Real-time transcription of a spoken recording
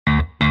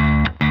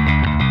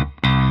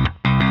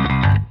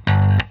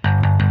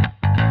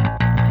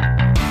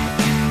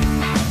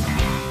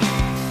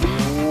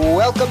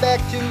Welcome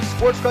back to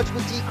Sports Crunch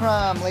with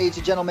D-Crom. Ladies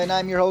and gentlemen,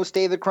 I'm your host,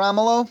 David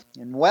Cromwell.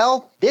 And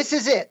well, this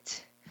is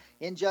it.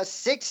 In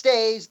just 6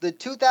 days, the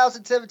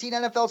 2017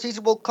 NFL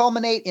season will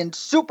culminate in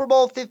Super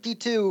Bowl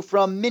 52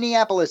 from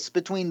Minneapolis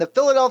between the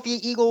Philadelphia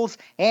Eagles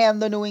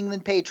and the New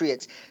England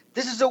Patriots.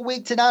 This is a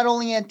week to not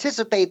only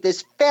anticipate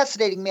this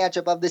fascinating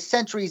matchup of the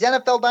century's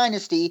NFL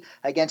dynasty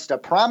against a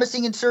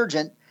promising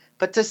insurgent,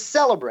 but to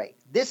celebrate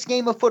this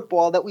game of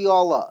football that we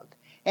all love.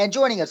 And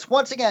joining us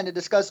once again to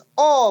discuss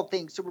all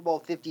things Super Bowl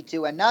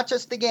 52 and not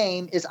just the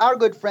game is our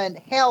good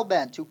friend Hal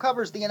Bent, who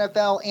covers the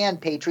NFL and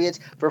Patriots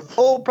for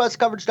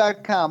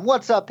FullPressCoverage.com.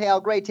 What's up,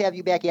 Hal? Great to have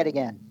you back yet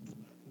again.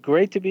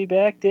 Great to be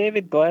back,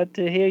 David. Glad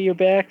to hear you're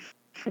back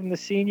from the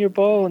Senior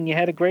Bowl and you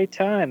had a great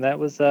time. That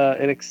was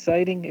an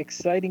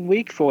exciting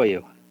week for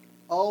you.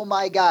 Oh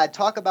my God,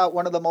 talk about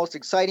one of the most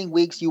exciting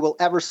weeks you will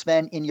ever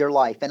spend in your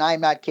life. And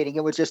I'm not kidding.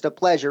 It was just a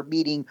pleasure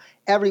meeting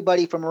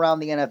everybody from around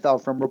the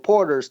NFL, from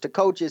reporters to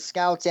coaches,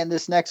 scouts, and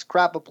this next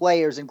crop of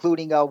players,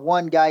 including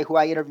one guy who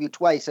I interviewed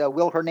twice,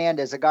 Will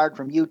Hernandez, a guard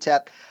from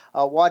UTEP.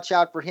 Watch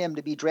out for him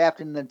to be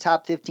drafted in the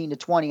top 15 to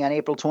 20 on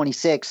April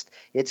 26th.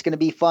 It's going to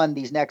be fun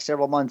these next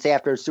several months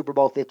after Super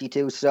Bowl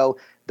 52. So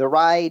the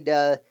ride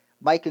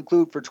might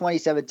conclude for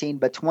 2017,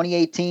 but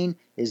 2018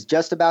 is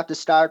just about to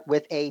start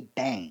with a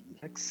bang.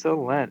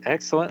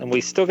 Excellent. And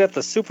we still got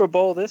the Super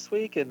Bowl this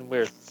week, and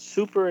we're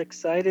super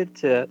excited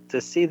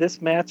to see this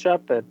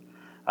matchup.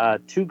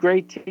 And two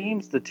great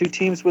teams, the two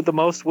teams with the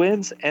most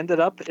wins, ended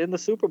up in the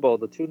Super Bowl,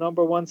 the two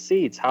number one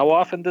seeds. How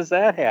often does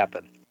that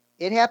happen?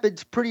 It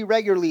happens pretty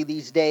regularly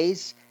these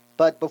days.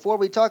 But before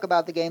we talk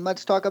about the game,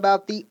 let's talk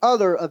about the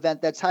other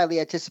event that's highly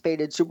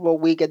anticipated Super Bowl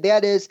week, and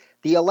that is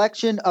the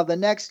election of the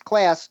next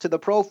class to the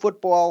Pro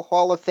Football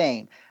Hall of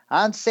Fame.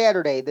 On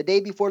Saturday, the day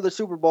before the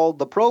Super Bowl,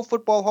 the Pro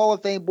Football Hall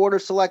of Fame Board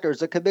of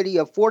Selectors, a committee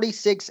of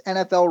 46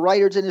 NFL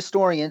writers and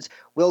historians,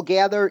 will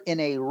gather in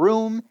a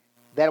room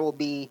that will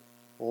be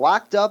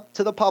locked up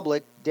to the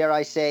public, dare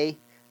I say,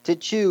 to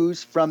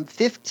choose from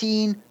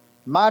 15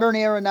 modern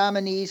era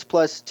nominees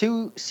plus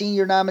 2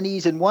 senior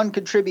nominees and 1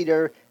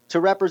 contributor to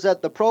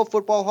represent the Pro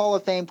Football Hall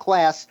of Fame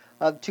class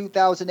of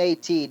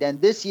 2018.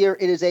 And this year,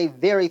 it is a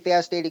very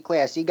fascinating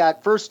class. You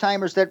got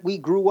first-timers that we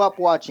grew up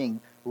watching.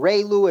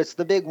 Ray Lewis,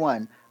 the big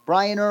one.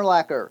 Brian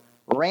Urlacher,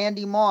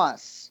 Randy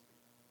Moss,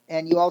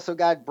 and you also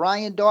got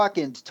Brian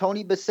Dawkins,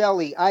 Tony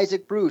Baselli,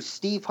 Isaac Bruce,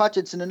 Steve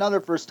Hutchinson, another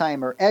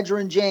first-timer,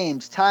 Edgerrin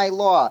James, Ty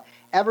Law,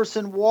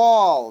 Everson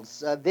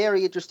Walls, a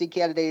very interesting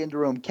candidate in the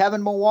room,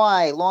 Kevin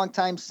Mawae,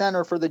 longtime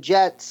center for the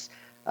Jets,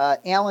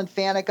 Alan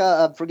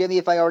Faneca, forgive me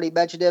if I already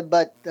mentioned him,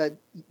 but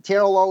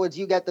Terrell Owens,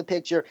 you get the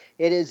picture.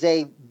 It is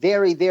a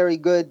very, very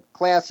good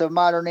class of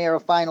modern era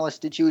finalists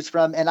to choose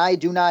from, and I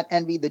do not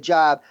envy the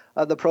job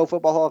of the Pro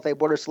Football Hall of Fame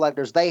Board of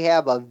Selectors. They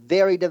have a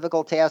very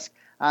difficult task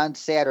on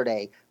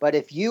Saturday. But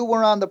if you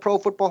were on the Pro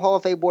Football Hall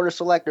of Fame Board of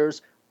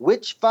Selectors,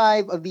 which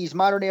 5 of these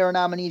modern era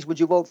nominees would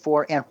you vote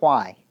for and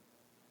why?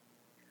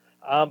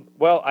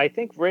 Well, I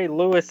think Ray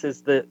Lewis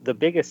is the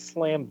biggest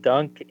slam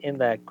dunk in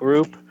that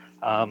group.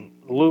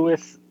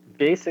 Lewis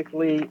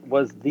basically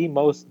was the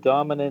most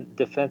dominant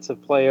defensive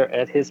player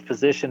at his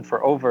position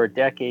for over a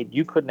decade.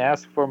 You couldn't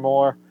ask for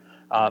more.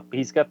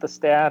 He's got the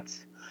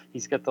stats.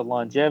 He's got the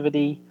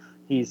longevity.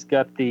 He's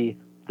got the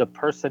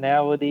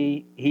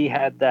personality. He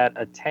had that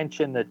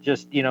attention that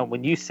just,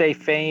 when you say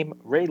fame,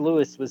 Ray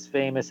Lewis was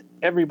famous.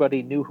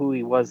 Everybody knew who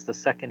he was the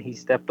second he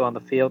stepped on the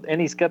field. And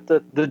he's got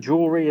the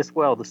jewelry as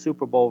well, the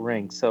Super Bowl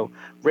ring. So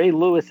Ray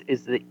Lewis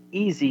is the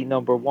easy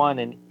number one,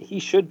 and he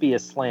should be a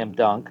slam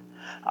dunk.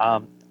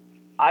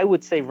 I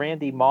would say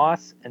Randy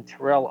Moss and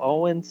Terrell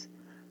Owens,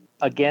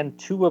 again,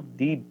 2 of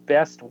the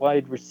best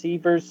wide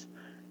receivers.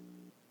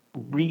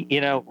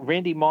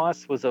 Randy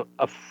Moss was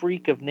a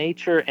freak of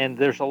nature, and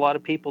there's a lot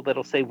of people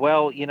that'll say,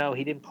 well, he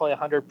didn't play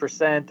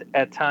 100%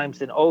 at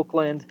times in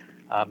Oakland,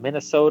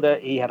 Minnesota.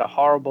 He had a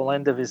horrible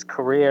end of his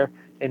career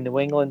in New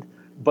England,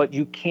 but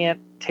you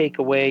can't take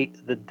away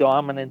the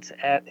dominance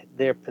at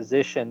their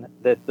position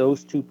that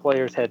those 2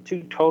 players had.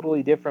 2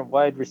 totally different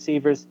wide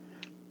receivers,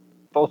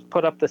 both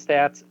put up the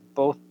stats,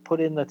 both put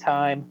in the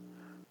time,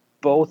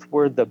 both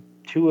were the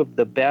 2 of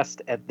the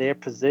best at their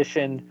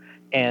position,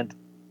 and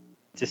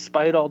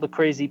despite all the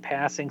crazy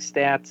passing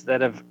stats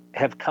that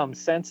have come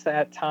since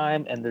that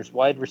time, and there's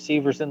wide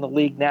receivers in the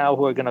league now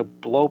who are going to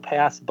blow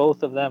past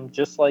both of them,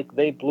 just like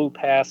they blew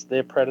past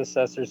their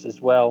predecessors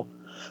as well.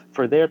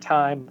 For their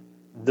time,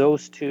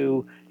 those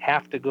 2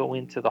 have to go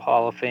into the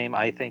Hall of Fame,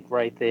 I think,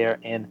 right there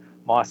in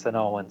Moss and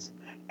Owens.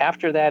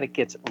 After that, it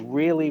gets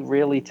really,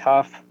 really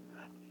tough.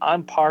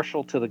 I'm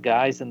partial to the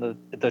guys in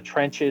the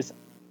trenches.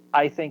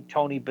 I think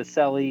Tony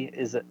Baselli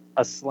is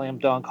a slam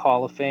dunk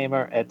Hall of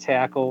Famer at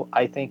tackle.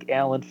 I think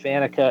Alan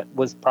Faneca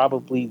was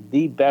probably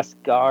the best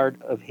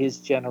guard of his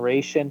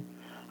generation.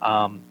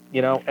 And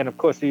of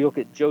course, you look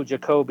at Joe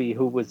Jacoby,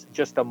 who was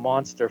just a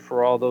monster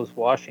for all those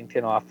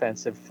Washington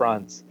offensive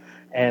fronts.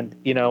 And,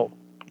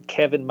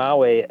 Kevin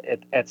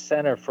Mawae at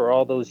center for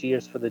all those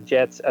years for the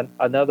Jets,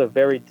 another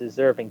very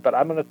deserving. But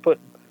I'm going to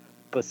put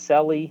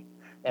Baselli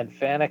and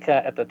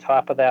Faneca at the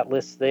top of that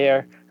list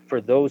there. for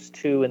those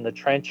two in the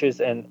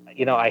trenches. And,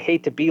 I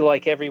hate to be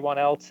like everyone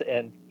else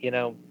and,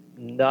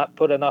 not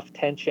put enough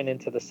tension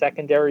into the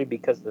secondary,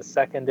 because the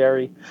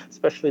secondary,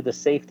 especially the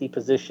safety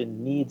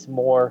position, needs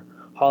more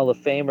Hall of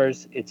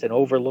Famers. It's an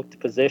overlooked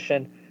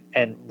position.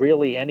 And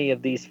really, any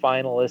of these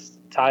finalists,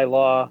 Ty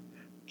Law,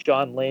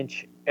 John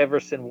Lynch,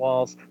 Everson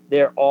Walls,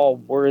 they're all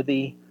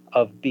worthy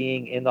of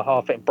being in the Hall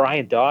of Fame.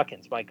 Brian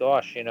Dawkins, my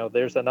gosh,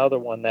 there's another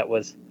one that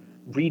was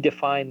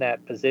redefined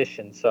that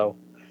position. So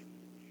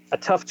a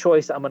tough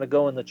choice. I'm going to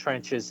go in the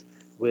trenches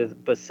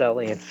with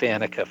Boselli and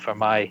Faneca for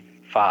my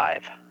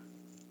 5.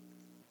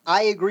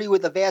 I agree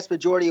with the vast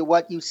majority of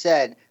what you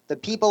said. The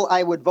people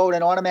I would vote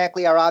in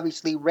automatically are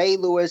obviously Ray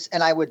Lewis,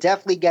 and I would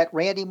definitely get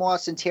Randy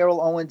Moss and Terrell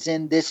Owens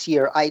in this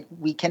year.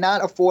 We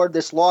cannot afford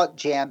this log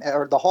jam,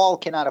 or the Hall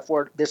cannot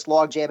afford this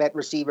log jam at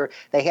receiver.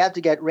 They have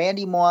to get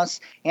Randy Moss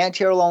and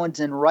Terrell Owens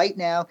in right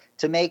now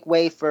to make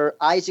way for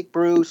Isaac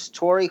Bruce,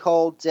 Torrey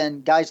Holt,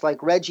 and guys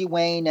like Reggie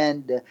Wayne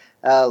and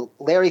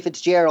Larry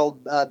Fitzgerald,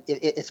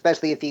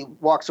 especially if he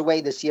walks away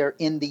this year,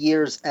 in the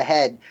years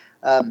ahead.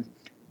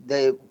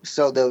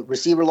 So the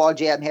receiver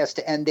logjam has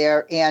to end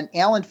there. And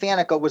Alan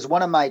Faneca was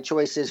one of my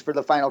choices for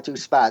the final 2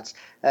 spots.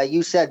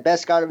 You said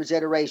best guard of his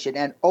iteration,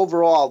 and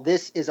overall,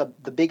 this is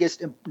the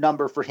biggest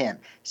number for him.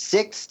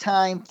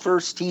 6-time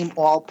first-team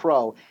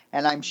All-Pro.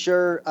 And I'm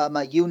sure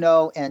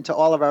and to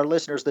all of our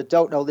listeners that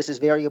don't know, this is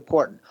very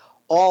important.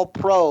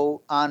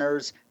 All-Pro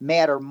honors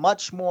matter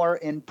much more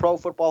in Pro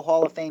Football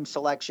Hall of Fame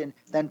selection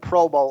than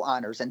Pro Bowl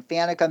honors. And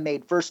Faneca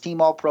made first-team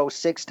All-Pro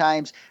 6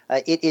 times.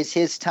 It is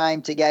his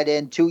time to get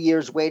in. 2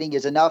 years waiting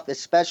is enough,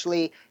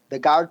 especially the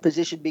guard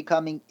position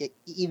becoming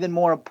even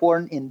more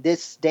important in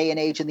this day and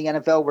age in the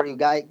NFL, where you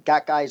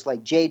got guys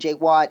like J.J.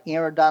 Watt,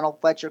 Aaron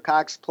Donald, Fletcher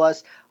Cox,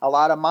 plus a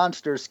lot of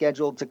monsters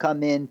scheduled to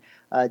come in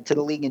to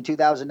the league in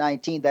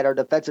 2019 that are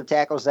defensive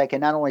tackles that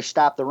can not only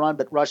stop the run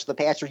but rush the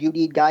passer. You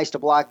need guys to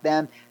block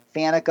them.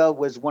 Faneca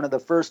was one of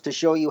the first to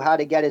show you how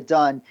to get it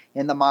done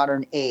in the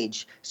modern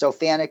age. So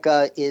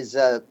Faneca is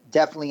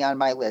definitely on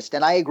my list.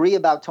 And I agree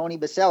about Tony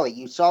Boselli.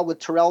 You saw with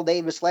Terrell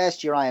Davis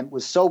last year, I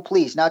was so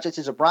pleased, not just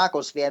as a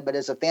Broncos fan, but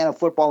as a fan of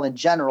football in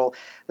general,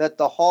 that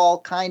the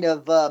Hall kind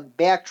of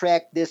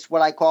backtracked this,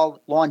 what I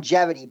call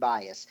longevity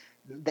bias.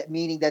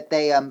 Meaning that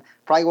they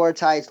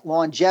prioritized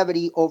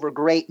longevity over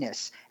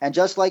greatness. And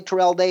just like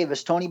Terrell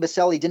Davis, Tony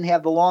Boselli didn't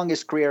have the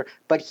longest career,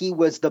 but he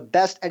was the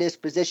best at his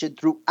position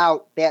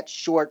throughout that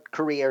short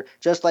career.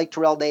 Just like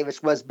Terrell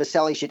Davis was,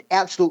 Boselli should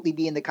absolutely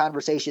be in the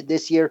conversation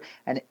this year.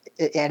 And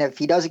if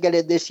he doesn't get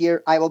it this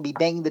year, I will be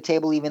banging the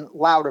table even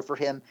louder for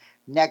him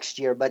next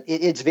year. But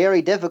it's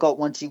very difficult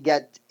once you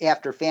get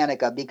after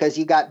Faneca, because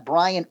you got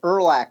Brian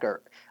Urlacher.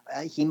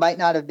 He might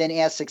not have been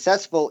as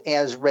successful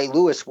as Ray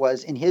Lewis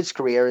was in his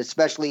career,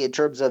 especially in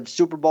terms of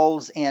Super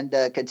Bowls and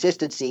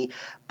consistency.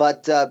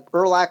 But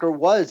Urlacher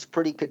was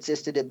pretty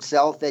consistent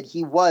himself, that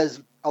he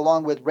was,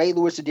 along with Ray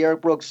Lewis and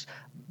Derrick Brooks,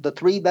 the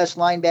 3 best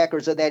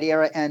linebackers of that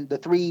era and the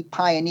 3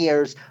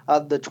 pioneers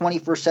of the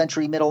 21st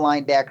century middle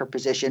linebacker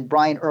position.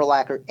 Brian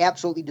Urlacher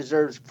absolutely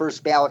deserves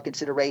first ballot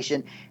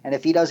consideration. And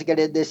if he doesn't get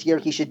in this year,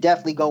 he should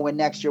definitely go in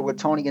next year with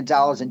Tony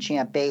Gonzalez and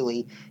Champ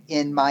Bailey,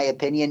 in my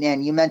opinion.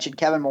 And you mentioned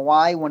Kevin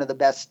Mawae, one of the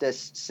best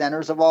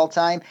centers of all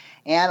time.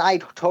 And I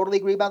totally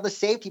agree about the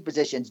safety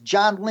positions.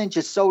 John Lynch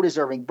is so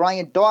deserving.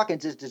 Brian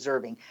Dawkins is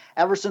deserving.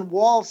 Everson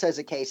Walls has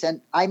a case. And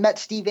I met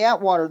Steve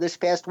Atwater this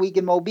past week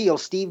in Mobile.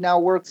 Steve now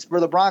works for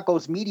the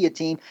Broncos media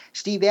team.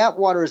 Steve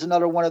Atwater is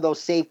another one of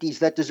those safeties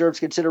that deserves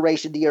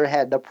consideration the year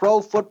ahead. The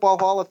Pro Football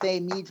Hall of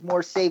Fame needs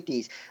more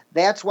safeties.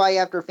 That's why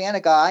after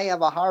Faneca, I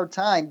have a hard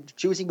time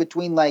choosing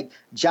between like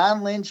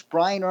John Lynch,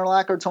 Brian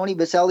Urlacher, Tony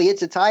Boselli.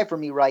 It's a tie for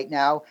me right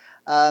now.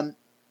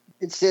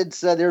 Since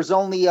there's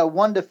only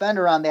one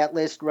defender on that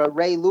list,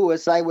 Ray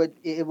Lewis,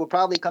 it will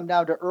probably come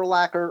down to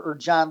Urlacher or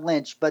John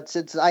Lynch. But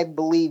since I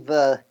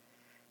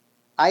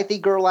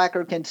think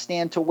Urlacher can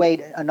stand to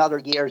wait another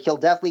year. He'll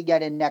definitely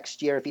get in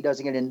next year if he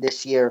doesn't get in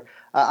this year.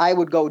 I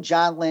would go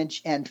John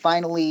Lynch and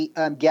finally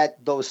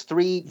get those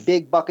 3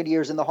 big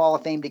Buccaneers in the Hall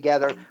of Fame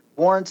together.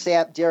 Warren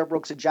Sapp, Derrick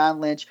Brooks, and John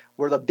Lynch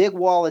were the big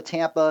wall of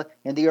Tampa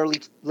in the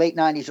late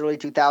 90s, early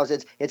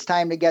 2000s. It's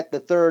time to get the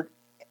third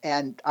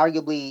and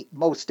arguably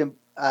most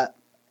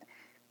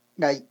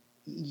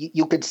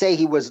you could say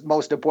he was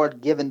most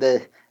important given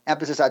the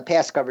emphasis on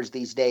pass coverage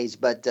these days,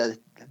 but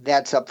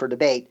that's up for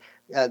debate.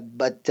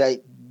 But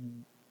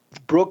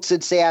Brooks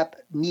and Sapp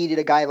needed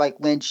a guy like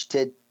Lynch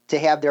to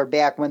have their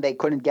back when they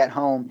couldn't get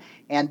home,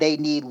 and they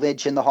need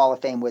Lynch in the Hall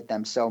of Fame with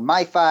them. So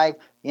my 5,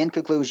 in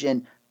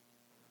conclusion,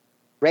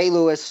 Ray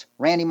Lewis,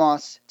 Randy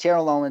Moss,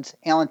 Terrell Owens,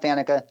 Alan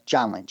Faneca,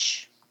 John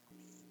Lynch.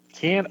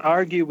 Can't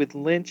argue with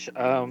Lynch.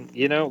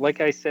 Like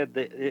I said,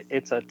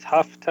 it's a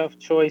tough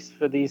choice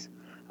for these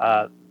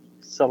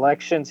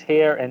selections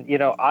here. And,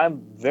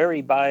 I'm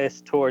very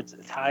biased towards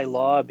Ty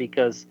Law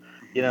because,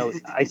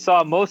 I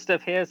saw most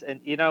of his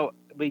and,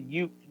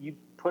 you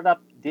put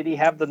up Did he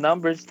have the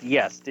numbers?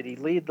 Yes. Did he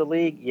lead the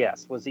league?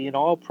 Yes. Was he an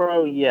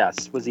All-Pro?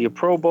 Yes. Was he a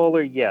Pro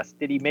Bowler? Yes.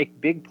 Did he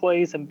make big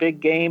plays in big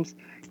games?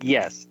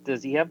 Yes.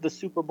 Does he have the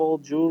Super Bowl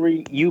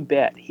jewelry? You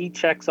bet. He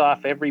checks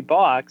off every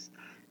box,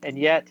 and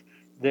yet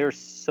there's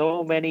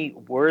so many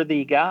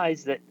worthy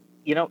guys that,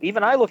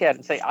 even I look at it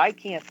and say, I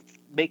can't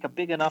make a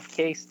big enough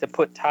case to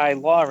put Ty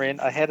Law in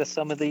ahead of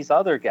some of these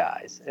other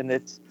guys. And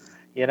it's,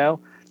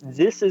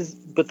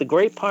 but the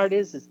great part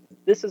is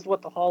this is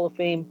what the Hall of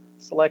Fame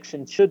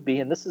selection should be,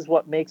 and this is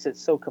what makes it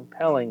so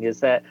compelling, is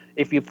that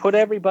if you put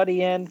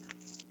everybody in,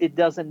 it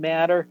doesn't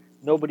matter.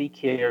 Nobody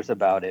cares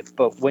about it.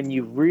 But when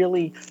you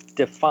really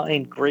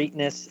define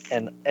greatness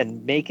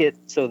and make it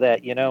so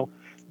that,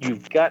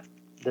 you've got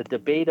the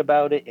debate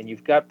about it and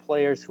you've got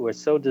players who are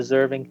so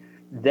deserving,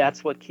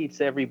 that's what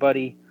keeps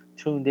everybody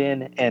tuned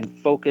in and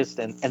focused,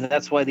 and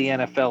that's why the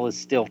NFL is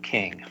still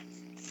king.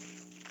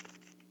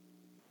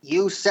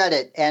 You said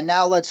it. And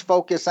now let's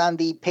focus on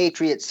the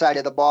Patriots side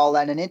of the ball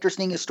and an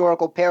interesting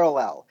historical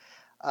parallel.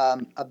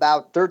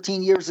 About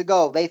 13 years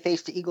ago, they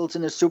faced the Eagles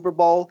in the Super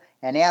Bowl.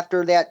 And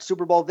after that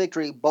Super Bowl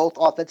victory, both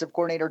offensive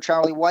coordinator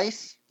Charlie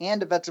Weis and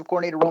defensive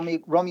coordinator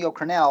Romeo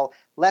Crennel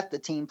left the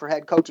team for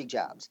head coaching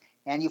jobs.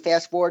 And you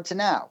fast forward to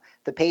now.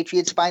 The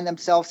Patriots find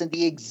themselves in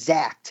the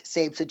exact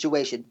same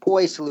situation,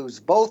 poised to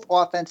lose both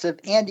offensive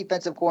and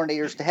defensive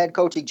coordinators to head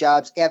coaching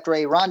jobs after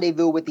a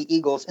rendezvous with the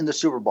Eagles in the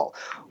Super Bowl.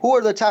 Who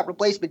are the top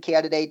replacement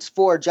candidates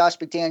for Josh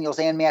McDaniels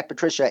and Matt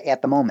Patricia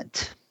at the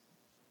moment?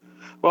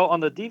 Well, on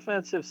the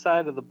defensive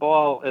side of the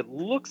ball, it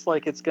looks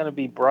like it's going to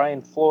be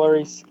Brian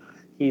Flores.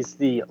 He's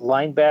the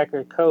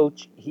linebacker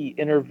coach. He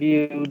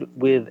interviewed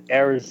with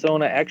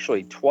Arizona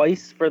actually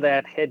twice for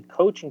that head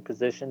coaching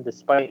position,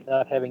 despite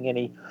not having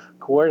any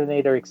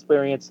coordinator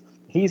experience.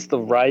 He's the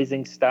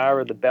rising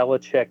star of the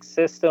Belichick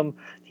system.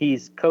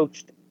 He's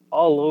coached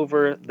all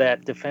over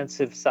that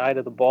defensive side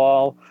of the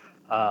ball,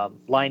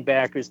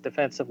 linebackers,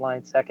 defensive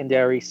line,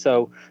 secondary.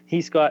 So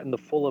he's gotten the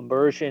full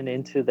immersion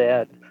into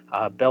that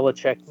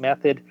Belichick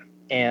method,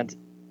 and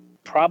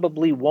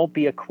probably won't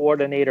be a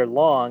coordinator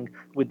long,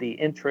 with the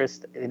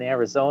interest in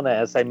Arizona,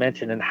 as I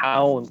mentioned, and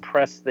how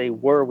impressed they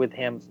were with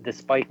him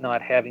despite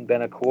not having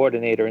been a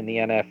coordinator in the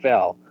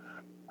NFL.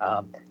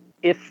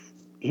 If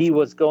he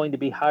was going to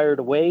be hired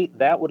away,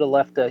 that would have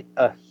left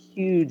a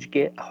huge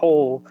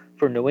hole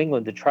for New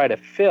England to try to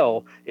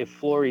fill if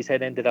Flores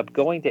had ended up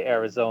going to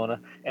Arizona,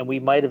 and we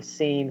might have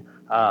seen,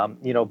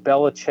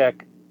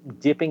 Belichick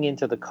dipping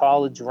into the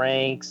college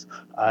ranks,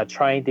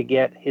 trying to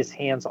get his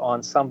hands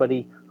on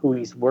somebody who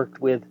he's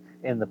worked with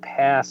in the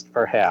past,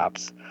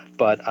 perhaps.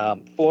 But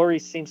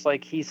Flores seems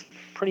like he's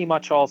pretty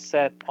much all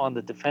set on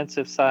the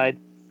defensive side.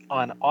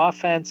 On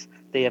offense,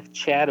 they have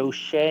Chad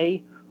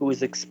O'Shea, who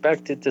is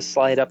expected to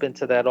slide up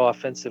into that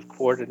offensive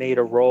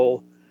coordinator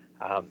role.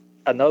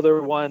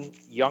 Another one,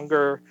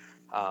 younger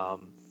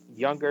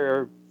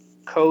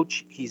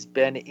coach. He's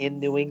been in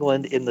New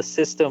England in the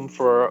system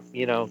for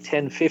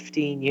 10,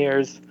 15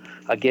 years.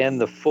 Again,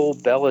 the full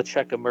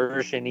Belichick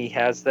immersion. He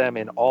has them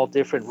in all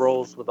different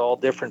roles with all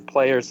different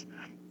players.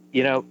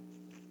 The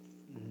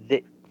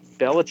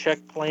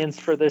Belichick plans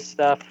for this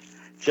stuff,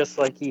 just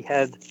like he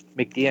had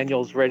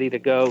McDaniels ready to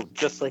go,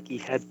 just like he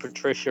had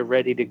Patricia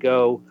ready to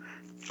go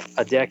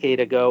a decade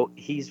ago.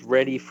 He's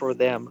ready for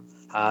them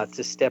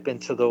to step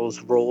into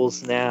those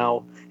roles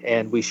now,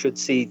 and we should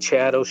see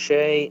Chad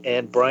O'Shea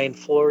and Brian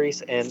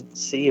Flores and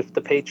see if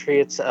the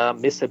Patriots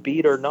miss a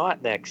beat or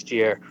not next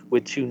year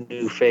with two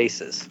new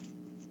faces.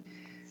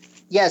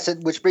 Yes,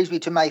 which brings me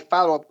to my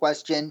follow-up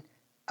question.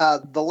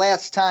 The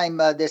last time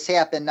this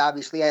happened,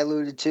 obviously I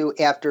alluded to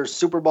after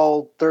Super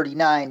Bowl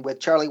 39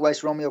 with Charlie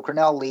Weis, Romeo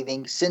Crennel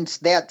leaving. Since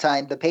that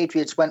time, the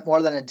Patriots went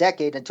more than a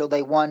decade until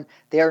they won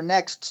their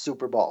next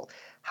Super Bowl.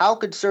 How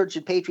concerned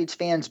should Patriots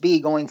fans be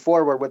going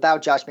forward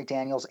without Josh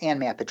McDaniels and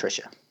Matt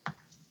Patricia?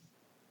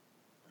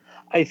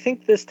 I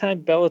think this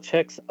time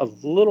Belichick's a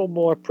little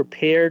more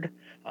prepared.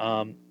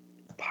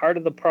 Part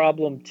of the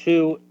problem,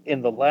 too,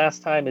 in the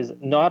last time is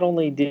not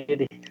only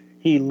did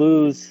he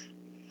lose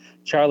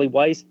Charlie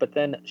Weis, but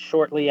then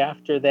shortly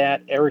after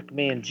that, Eric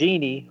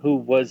Mangini, who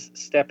was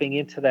stepping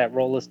into that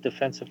role as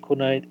defensive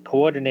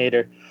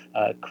coordinator,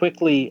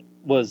 quickly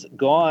was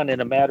gone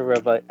in a matter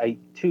of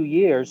 2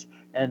 years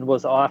and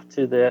was off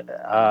to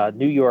the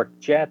New York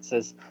Jets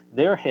as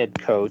their head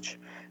coach.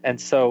 And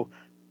so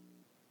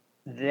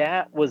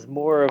that was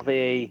more of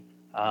a,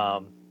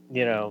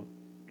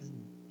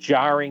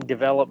 jarring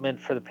development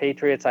for the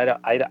Patriots.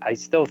 I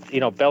still,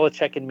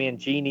 Belichick and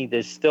Mangini,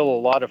 there's still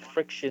a lot of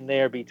friction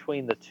there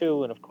between the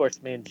two. And of course,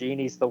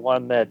 Mangini's the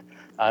one that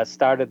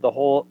started the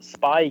whole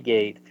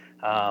Spygate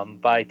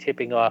by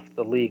tipping off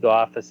the league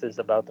offices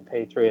about the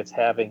Patriots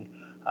having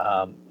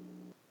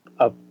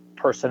a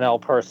personnel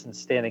person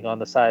standing on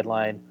the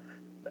sideline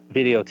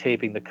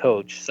videotaping the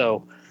coach.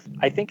 So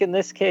I think in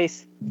this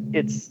case,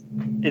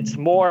 it's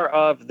more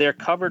of they're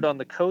covered on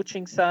the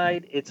coaching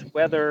side. It's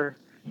whether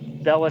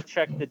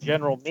Belichick, the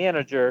general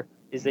manager,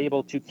 is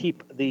able to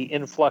keep the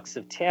influx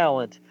of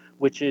talent,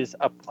 which is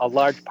a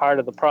large part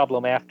of the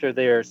problem after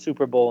their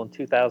Super Bowl in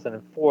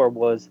 2004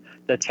 was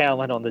the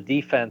talent on the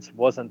defense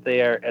wasn't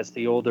there as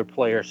the older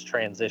players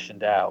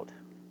transitioned out.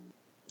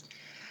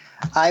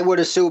 I would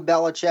assume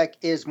Belichick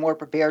is more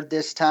prepared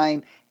this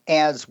time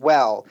as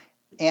well.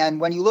 And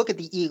when you look at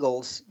the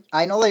Eagles,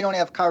 I know they don't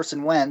have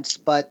Carson Wentz,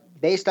 but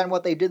based on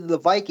what they did to the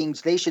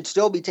Vikings, they should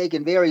still be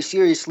taken very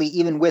seriously,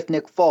 even with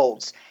Nick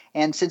Foles.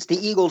 And since the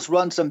Eagles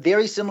run some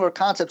very similar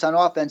concepts on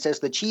offense as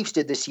the Chiefs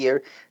did this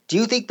year, do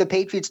you think the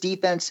Patriots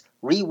defense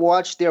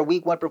rewatched their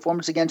Week 1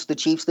 performance against the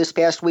Chiefs this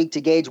past week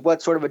to gauge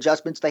what sort of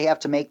adjustments they have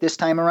to make this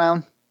time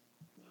around?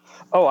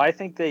 Oh, I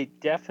think they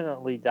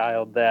definitely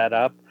dialed that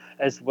up,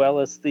 as well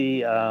as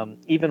the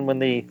even when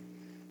the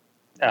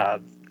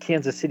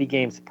Kansas City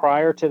games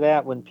prior to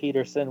that, when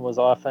Peterson was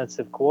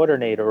offensive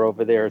coordinator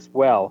over there as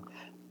well.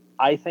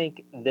 I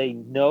think they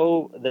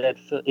know that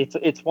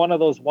it's one of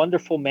those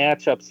wonderful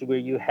matchups where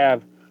you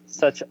have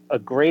such a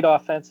great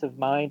offensive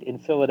mind in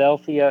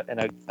Philadelphia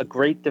and a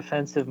great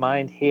defensive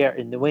mind here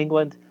in New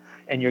England.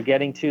 And you're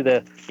getting to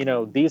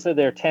these are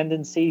their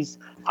tendencies.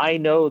 I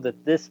know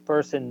that this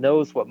person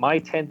knows what my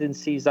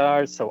tendencies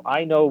are, so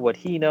I know what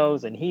he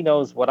knows, and he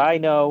knows what I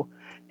know.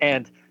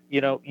 And,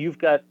 you've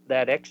got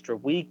that extra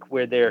week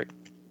where they're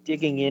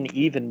digging in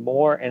even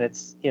more, and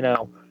it's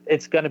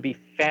going to be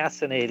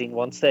fascinating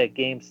once that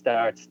game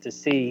starts to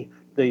see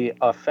the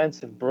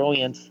offensive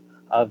brilliance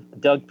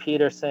of Doug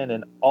Peterson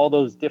and all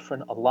those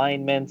different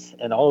alignments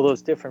and all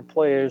those different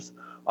players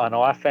on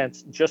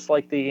offense, just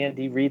like the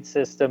Andy Reid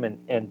system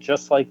and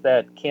just like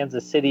that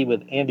Kansas City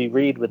with Andy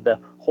Reid with the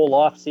whole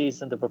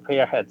offseason to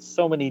prepare had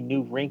so many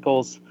new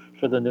wrinkles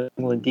for the New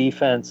England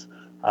defense.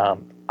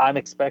 I'm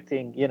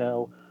expecting,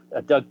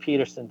 Doug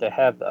Peterson to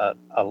have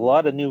a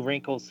lot of new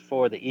wrinkles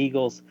for the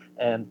Eagles,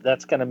 and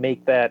that's going to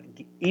make that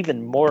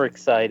even more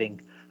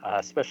exciting,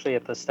 especially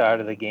at the start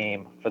of the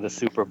game for the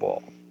Super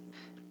Bowl.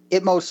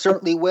 It most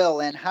certainly will.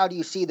 And how do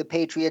you see the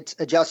Patriots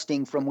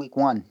adjusting from Week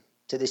 1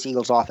 to this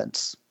Eagles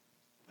offense?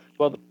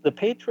 Well, the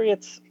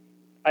Patriots,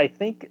 I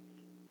think,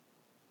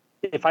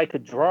 if I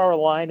could draw a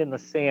line in the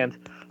sand,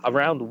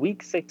 around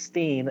Week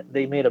 16,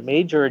 they made a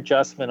major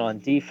adjustment on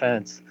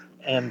defense,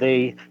 and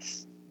they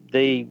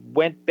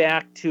went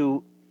back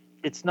to,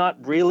 it's not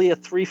really a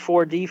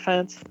 3-4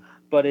 defense,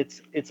 but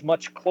it's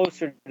much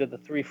closer to the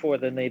 3-4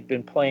 than they'd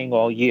been playing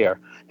all year.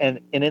 And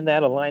in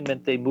that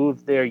alignment, they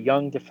moved their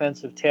young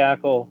defensive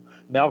tackle,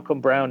 Malcolm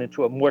Brown,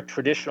 into a more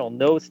traditional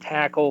nose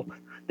tackle.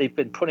 They've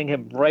been putting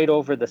him right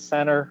over the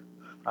center.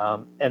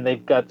 And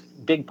they've got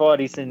big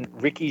bodies in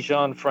Ricky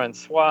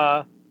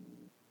Jean-Francois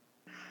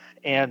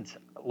and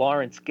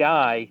Lawrence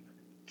Guy,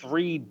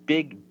 3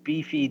 big,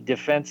 beefy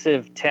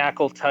defensive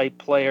tackle type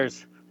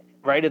players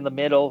right in the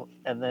middle,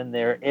 and then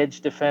their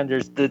edge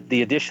defenders.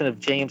 The addition of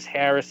James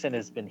Harrison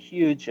has been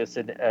huge as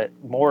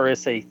more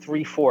as a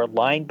 3-4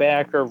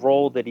 linebacker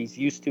role that he's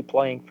used to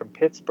playing from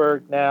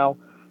Pittsburgh now.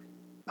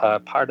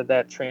 Part of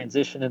that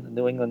transition in the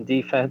New England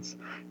defense,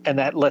 and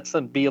that lets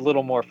them be a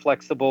little more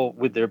flexible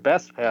with their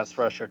best pass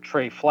rusher,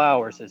 Trey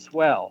Flowers, as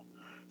well.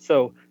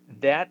 So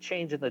that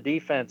change in the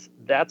defense,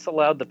 that's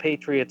allowed the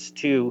Patriots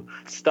to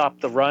stop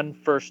the run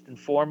first and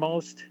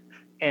foremost.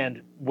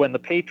 And when the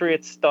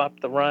Patriots stop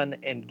the run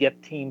and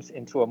get teams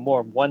into a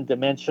more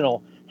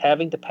one-dimensional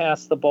having to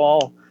pass the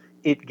ball,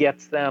 it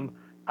gets them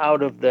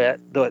out of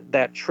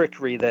that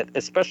trickery that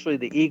especially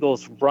the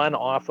Eagles run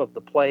off of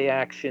the play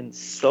action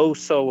so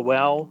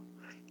well.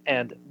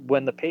 And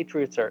when the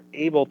Patriots are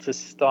able to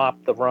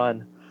stop the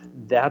run,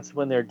 that's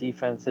when their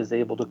defense is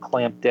able to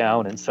clamp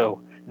down. And so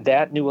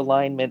that new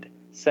alignment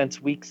since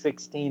Week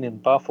 16 in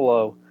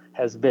Buffalo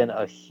has been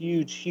a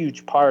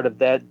huge part of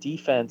that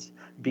defense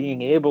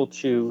being able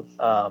to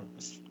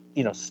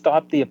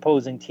stop the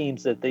opposing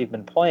teams that they've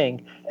been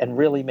playing and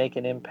really make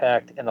an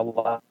impact and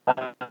allow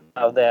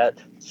that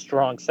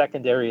strong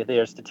secondary of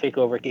theirs to take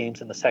over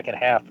games in the second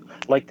half,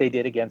 like they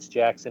did against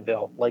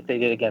Jacksonville, like they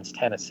did against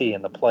Tennessee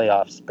in the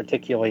playoffs,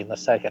 particularly in the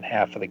second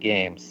half of the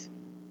games.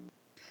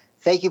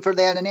 Thank you for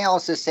that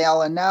analysis,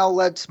 Sal. And now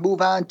let's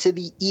move on to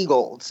the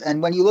Eagles.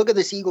 And when you look at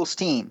this Eagles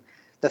team,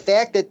 the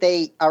fact that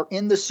they are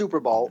in the Super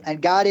Bowl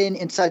and got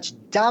in such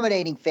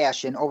dominating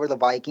fashion over the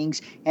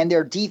Vikings, and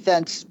their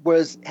defense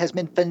has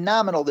been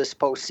phenomenal this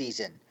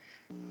postseason.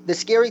 The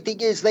scary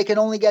thing is they can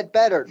only get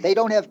better. They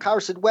don't have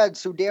Carson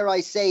Wentz, who, dare I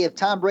say, if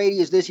Tom Brady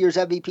is this year's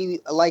MVP,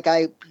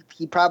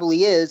 he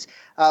probably is,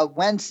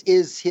 Wentz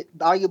is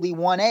arguably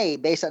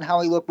 1A based on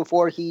how he looked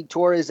before he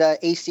tore his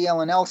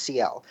ACL and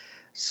LCL.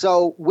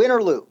 So win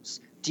or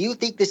lose, do you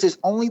think this is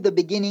only the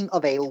beginning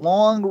of a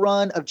long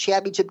run of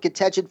championship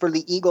contention for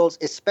the Eagles,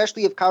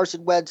 especially if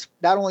Carson Wentz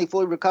not only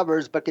fully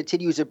recovers but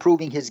continues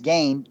improving his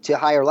game to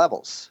higher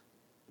levels?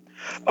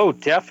 Oh,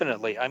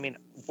 definitely. I mean,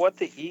 what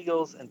the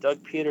Eagles and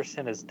Doug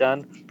Peterson has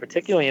done,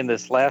 particularly in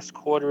this last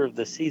quarter of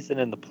the season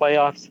in the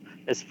playoffs,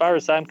 as far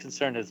as I'm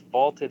concerned, has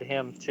vaulted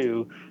him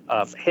to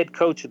head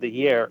coach of the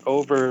year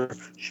over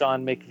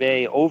Sean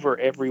McVay, over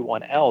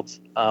everyone else,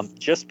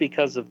 just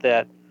because of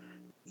that.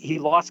 He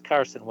lost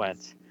Carson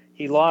Wentz.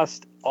 He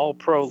lost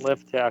all-pro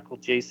left tackle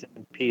Jason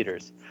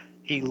Peters.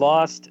 He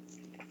lost,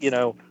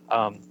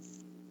 Darren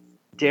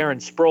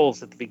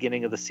Sproles at the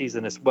beginning of the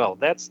season as well.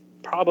 That's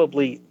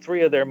probably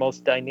three of their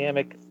most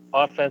dynamic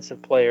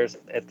offensive players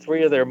at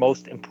three of their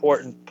most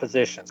important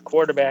positions: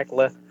 quarterback,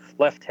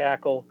 left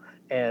tackle,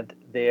 and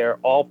their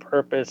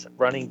all-purpose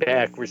running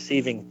back,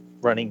 receiving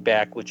running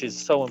back, which is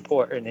so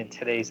important in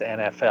today's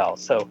NFL.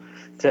 So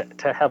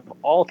to have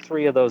all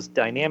three of those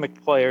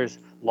dynamic players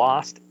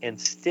lost and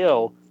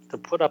still to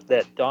put up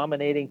that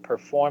dominating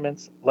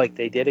performance like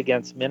they did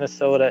against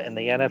Minnesota in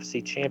the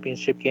NFC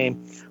Championship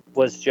game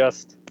was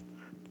just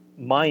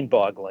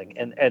mind-boggling.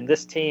 And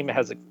this team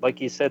has, like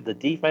you said, the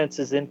defense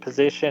is in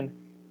position.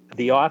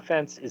 The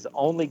offense is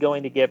only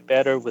going to get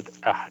better with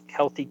a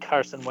healthy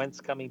Carson Wentz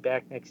coming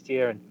back next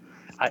year. And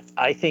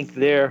I think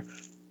they're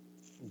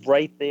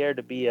right there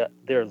to be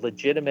they're a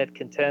legitimate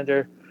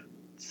contender,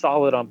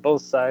 solid on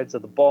both sides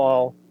of the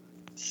ball,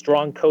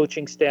 strong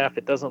coaching staff.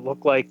 It doesn't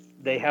look like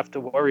they have to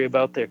worry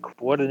about their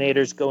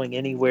coordinators going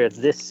anywhere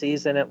this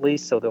season, at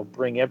least, so they'll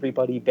bring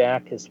everybody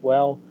back as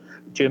well.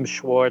 Jim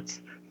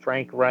Schwartz,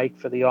 Frank Reich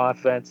for the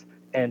offense,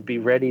 and be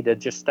ready to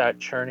just start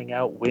churning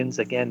out wins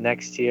again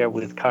next year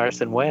with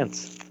Carson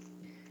Wentz.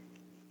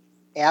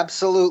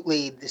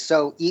 Absolutely.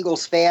 So,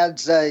 Eagles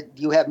fans,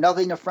 you have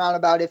nothing to frown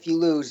about if you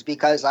lose,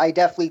 because I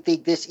definitely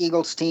think this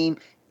Eagles team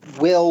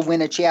will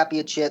win a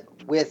championship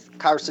with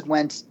Carson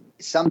Wentz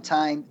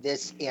sometime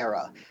this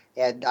era.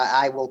 And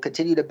I will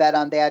continue to bet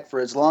on that for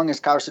as long as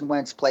Carson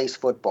Wentz plays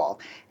football.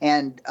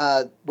 And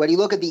when you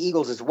look at the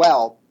Eagles as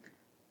well,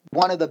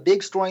 one of the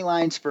big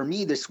storylines for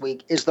me this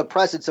week is the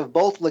presence of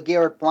both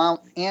LeGarrette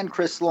Blount and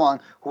Chris Long,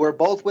 who were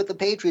both with the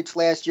Patriots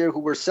last year, who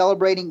were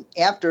celebrating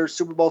after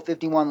Super Bowl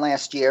 51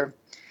 last year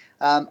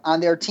on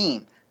their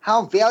team.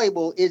 How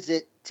valuable is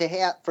it to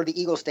have for the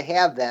Eagles to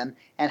have them,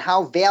 and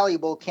how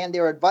valuable can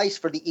their advice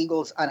for the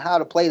Eagles on how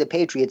to play the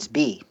Patriots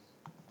be?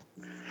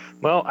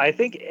 Well, I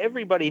think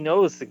everybody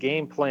knows the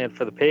game plan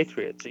for the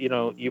Patriots.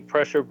 You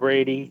pressure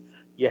Brady,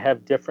 you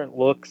have different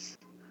looks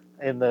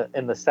in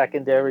the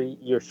secondary,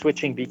 you're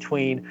switching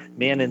between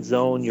man and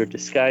zone, you're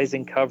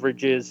disguising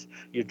coverages,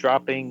 you're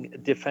dropping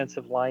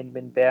defensive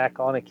linemen back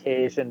on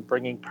occasion,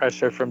 bringing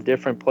pressure from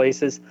different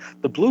places.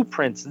 The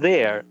blueprint's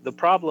there. The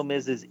problem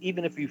is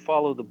even if you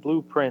follow the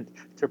blueprint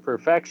to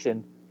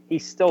perfection, he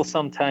still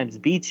sometimes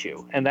beats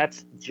you, and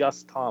that's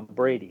just Tom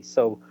Brady.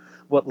 So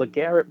what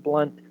LeGarrette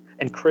Blount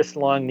and Chris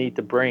Long need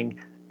to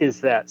bring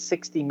is that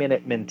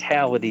 60-minute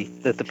mentality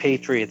that the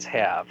Patriots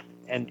have.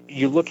 And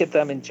you look at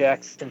them in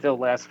Jacksonville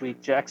last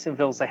week.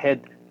 Jacksonville's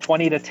ahead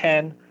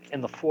 20-10 in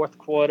the fourth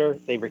quarter.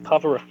 They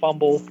recover a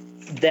fumble.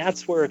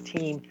 That's where a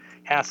team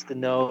has to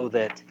know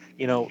that,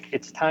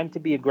 it's time to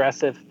be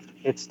aggressive.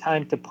 It's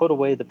time to put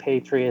away the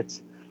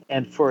Patriots.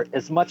 And for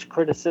as much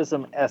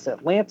criticism as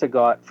Atlanta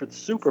got for the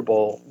Super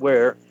Bowl,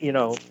 where,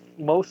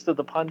 most of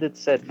the pundits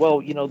said,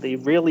 well, they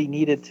really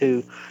needed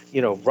to,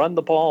 run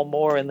the ball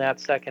more in that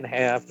second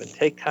half and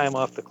take time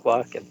off the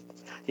clock. And,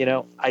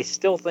 I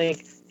still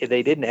think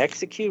they didn't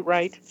execute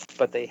right,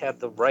 but they had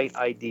the right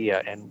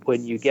idea. And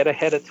when you get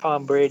ahead of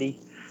Tom Brady,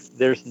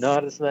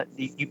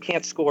 you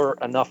can't score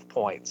enough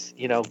points.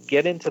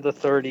 Get into the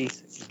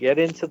 30s, get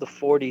into the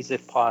 40s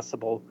if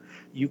possible.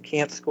 You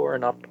can't score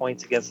enough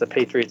points against the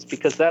Patriots,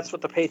 because that's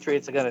what the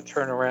Patriots are going to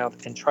turn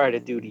around and try to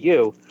do to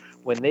you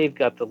when they've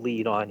got the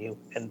lead on you.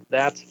 And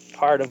that's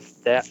part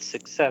of that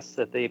success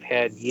that they've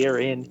had year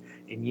in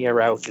and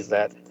year out, is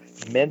that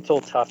mental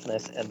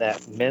toughness and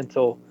that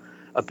mental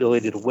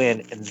ability to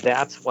win. And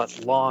that's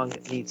what Long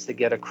needs to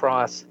get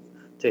across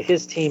to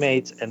his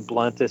teammates, and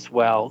Blount as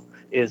well,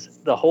 is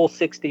the whole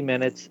 60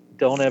 minutes,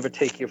 don't ever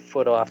take your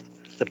foot off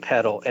the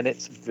pedal. And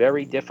it's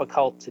very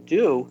difficult to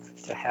do,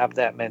 to have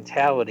that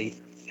mentality.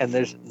 And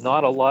there's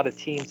not a lot of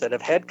teams that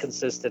have had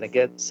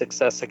consistent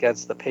success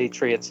against the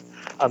Patriots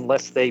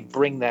unless they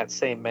bring that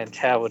same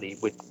mentality,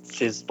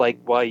 which is like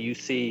why you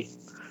see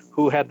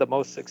who had the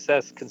most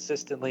success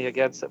consistently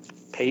against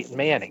Peyton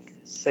Manning.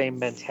 Same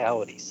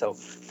mentality. So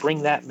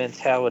bring that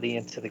mentality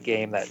into the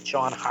game, that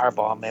John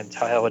Harbaugh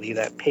mentality,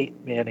 that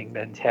Peyton Manning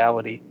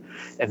mentality,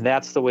 and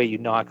that's the way you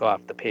knock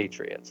off the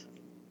Patriots.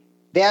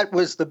 That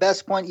was the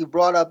best point you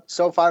brought up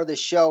so far this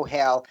show,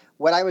 Hal.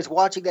 When I was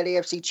watching that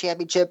AFC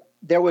Championship,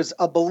 there was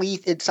a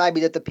belief inside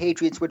me that the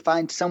Patriots would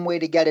find some way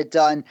to get it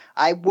done.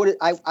 I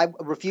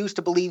refused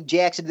to believe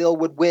Jacksonville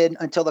would win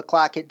until the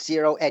clock hit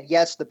zero. And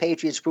yes, the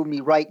Patriots proved me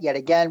right yet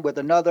again with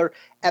another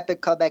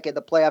epic comeback in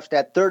the playoffs.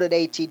 That 3rd and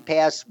 18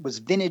 pass was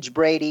vintage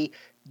Brady.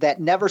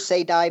 That never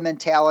say die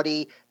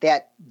mentality,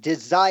 that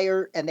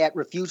desire and that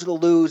refusal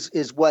to lose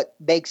is what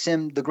makes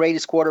him the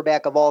greatest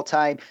quarterback of all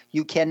time.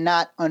 You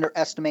cannot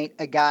underestimate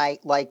a guy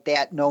like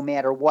that no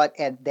matter what,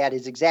 and that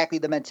is exactly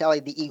the mentality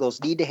the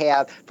Eagles need to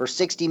have for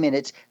 60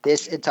 minutes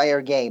this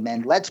entire game.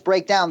 And let's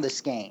break down this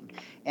game.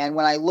 And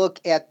when I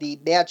look at the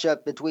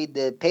matchup between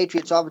the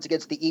Patriots offense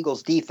against the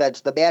Eagles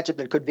defense, the matchup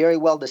that could very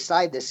well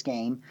decide this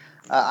game,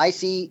 I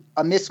see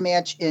a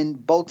mismatch in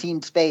both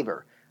teams'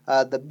 favor.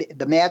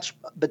 The match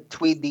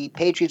between the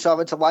Patriots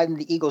offensive line and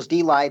the Eagles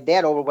D line,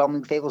 that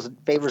overwhelmingly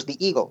favors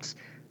the Eagles.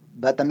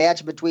 But the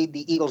match between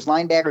the Eagles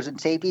linebackers and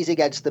safeties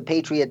against the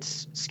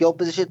Patriots skill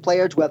position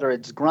players, whether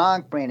it's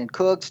Gronk, Brandon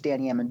Cooks,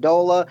 Danny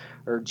Amendola,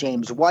 or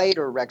James White,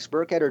 or Rex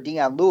Burkhead, or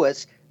Dion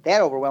Lewis,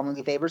 that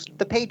overwhelmingly favors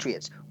the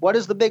Patriots. What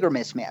is the bigger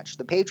mismatch?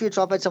 The Patriots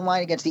offensive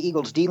line against the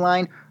Eagles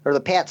D-line, or the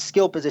Pats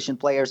skill position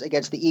players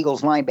against the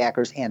Eagles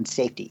linebackers and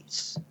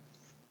safeties?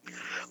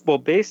 Well,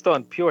 based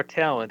on pure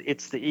talent,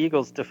 it's the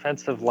Eagles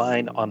defensive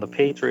line on the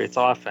Patriots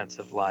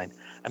offensive line.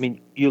 I mean,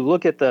 you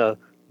look at the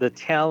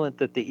talent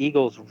that the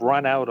Eagles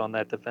run out on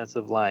that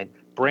defensive line.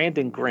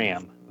 Brandon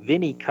Graham,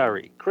 Vinny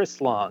Curry,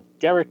 Chris Long,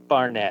 Derek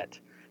Barnett,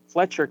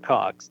 Fletcher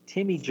Cox,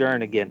 Timmy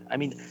Jernigan. I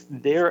mean,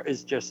 there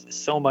is just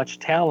so much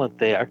talent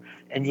there.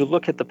 And you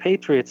look at the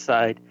Patriots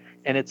side,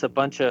 and it's a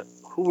bunch of,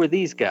 who are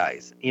these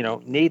guys? You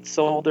know, Nate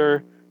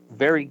Solder,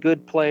 very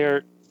good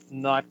player,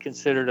 not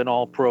considered an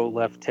all-pro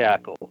left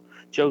tackle.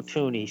 Joe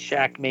Tooney,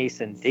 Shaq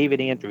Mason,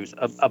 David Andrews,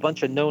 a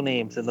bunch of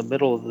no-names in the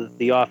middle of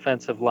the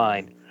offensive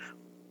line.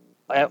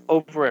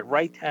 Over at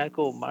right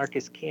tackle,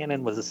 Marcus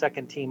Cannon was a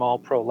second-team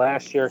All-Pro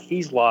last year.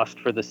 He's lost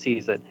for the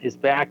season. His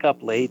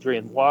backup,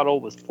 Adrian Waddle,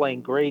 was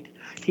playing great.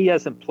 He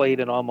hasn't played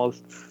in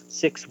almost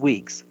 6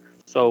 weeks.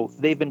 So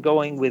they've been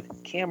going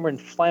with Cameron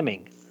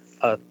Fleming,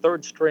 a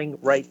third-string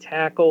right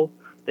tackle.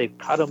 They've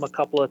cut him a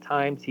couple of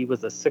times. He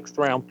was a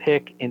 6th-round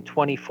pick in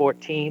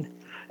 2014.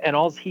 And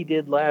all he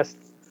did last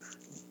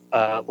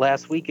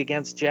week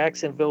against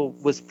Jacksonville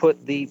was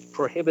put the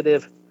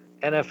prohibitive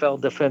NFL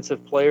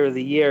Defensive Player of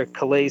the Year,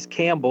 Calais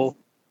Campbell,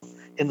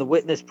 in the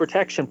witness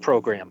protection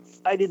program.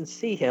 I didn't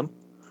see him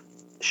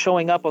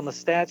showing up on the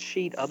stats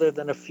sheet other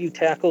than a few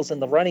tackles in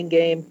the running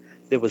game.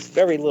 There was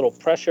very little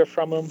pressure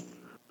from him.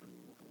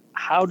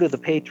 How do the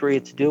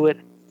Patriots do it?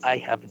 I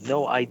have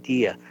no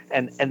idea.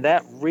 And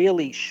that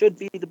really should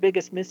be the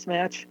biggest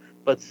mismatch,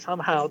 but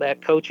somehow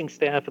that coaching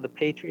staff of the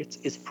Patriots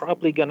is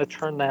probably going to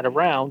turn that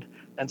around.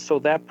 And so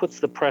that puts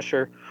the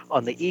pressure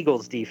on the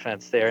Eagles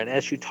defense there. And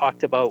as you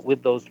talked about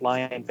with those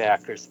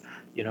linebackers,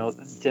 you know,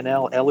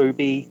 Dannell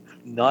Ellerbe,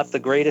 not the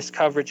greatest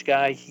coverage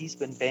guy. He's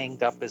been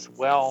banged up as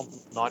well.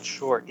 Not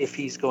sure if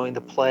he's going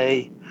to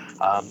play.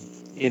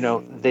 You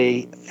know,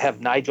 they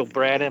have Nigel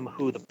Bradham,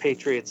 who the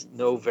Patriots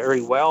know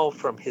very well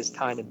from his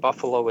time in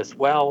Buffalo as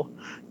well.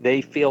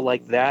 They feel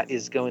like that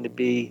is going to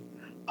be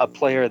a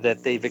player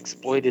that they've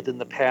exploited in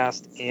the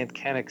past and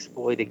can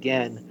exploit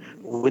again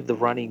with the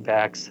running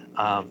backs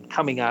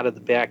coming out of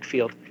the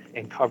backfield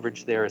and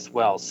coverage there as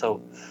well.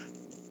 So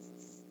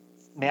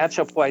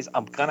matchup-wise,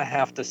 I'm going to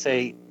have to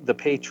say the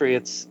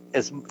Patriots,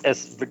 as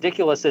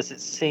ridiculous as it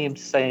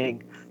seems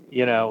saying,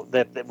 you know,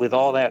 that with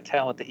all that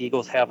talent the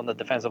Eagles have on the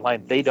defensive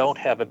line, they don't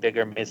have a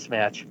bigger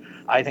mismatch.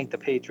 I think the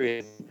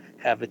Patriots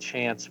have a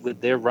chance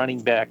with their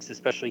running backs,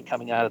 especially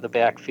coming out of the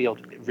backfield,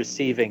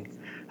 receiving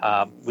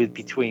with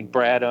between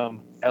Bradham,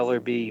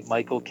 Ellerbe,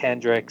 Michael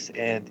Kendricks,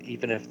 and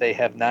even if they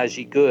have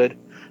Najee Good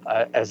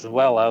as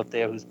well out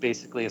there, who's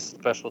basically a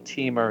special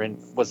teamer and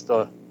was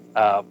the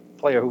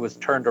player who was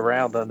turned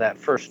around on that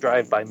first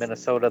drive by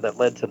Minnesota that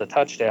led to the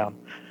touchdown.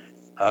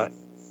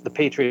 The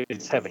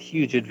Patriots have a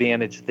huge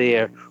advantage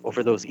there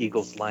over those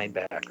Eagles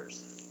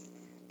linebackers.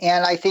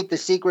 And I think the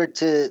secret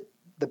to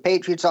the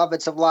Patriots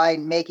offensive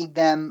line making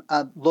them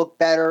look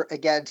better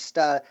against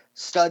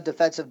stud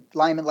defensive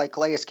linemen like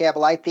Calais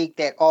Campbell, I think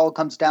that all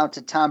comes down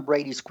to Tom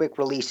Brady's quick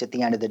release at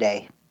the end of the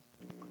day.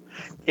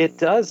 It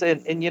does.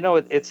 And you know,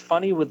 it's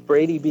funny with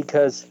Brady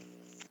because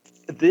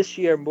this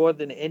year, more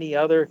than any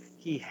other,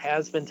 he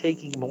has been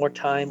taking more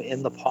time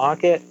in the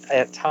pocket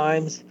at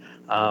times.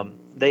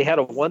 They had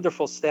a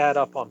wonderful stat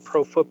up on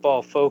Pro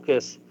Football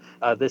Focus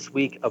this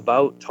week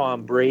about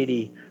Tom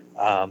Brady.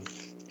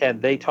 And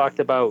they talked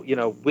about, you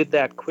know, with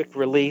that quick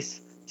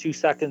release, 2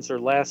 seconds or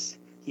less,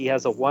 he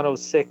has a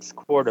 106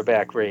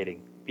 quarterback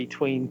rating.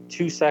 Between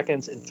 2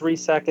 seconds and 3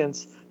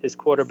 seconds, his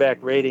quarterback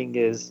rating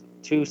is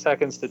 2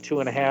 seconds to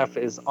 2.5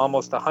 is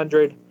almost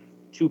 100.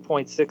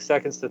 2.6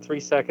 seconds to 3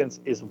 seconds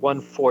is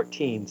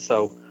 114.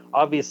 So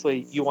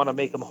obviously you want to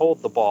make him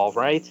hold the ball,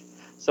 right?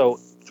 So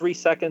 3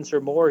 seconds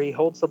or more he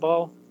holds the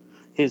ball.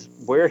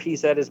 Where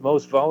he's at his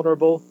most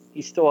vulnerable,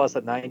 he still has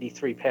a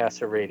 93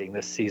 passer rating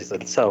this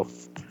season. So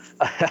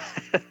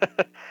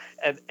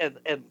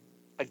and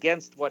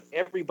against what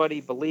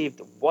everybody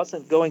believed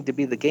wasn't going to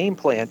be the game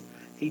plan,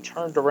 he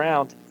turned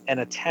around and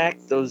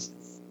attacked those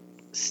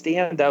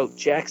standout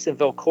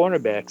Jacksonville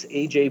cornerbacks,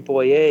 A.J.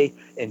 Boye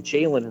and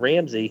Jalen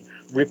Ramsey,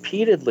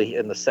 repeatedly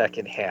in the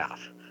second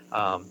half.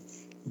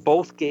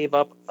 Both gave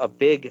up a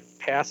big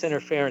pass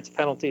interference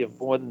penalty of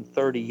more than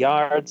 30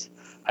 yards.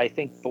 I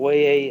think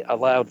Boye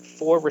allowed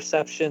 4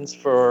 receptions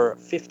for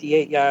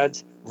 58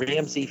 yards,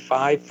 Ramsey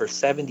 5 for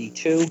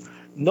 72.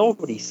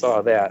 Nobody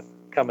saw that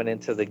coming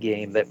into the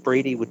game, that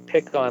Brady would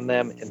pick on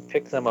them and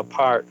pick them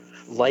apart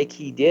like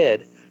he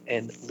did,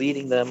 and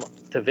leading them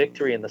to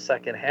victory in the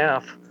second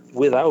half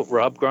without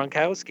Rob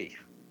Gronkowski.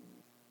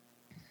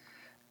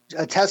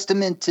 A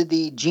testament to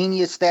the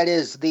genius that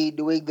is the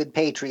New England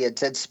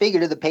Patriots. And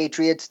speaking of the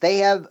Patriots, they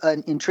have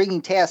an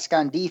intriguing task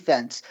on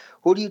defense.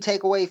 Who do you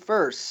take away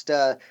first,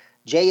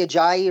 Jay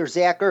Ajayi or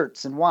Zach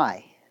Ertz, and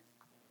why?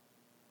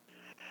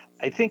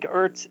 I think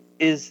Ertz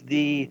is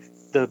the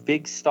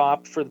big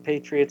stop for the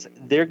Patriots.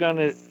 They're going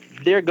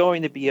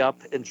to be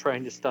up and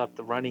trying to stop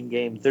the running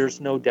game.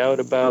 There's no doubt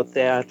about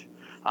that.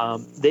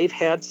 They've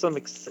had some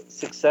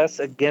success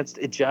against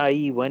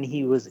Ajayi when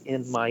he was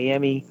in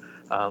Miami.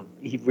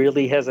 He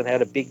really hasn't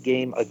had a big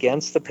game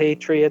against the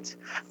Patriots,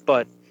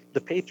 but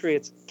the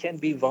Patriots can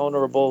be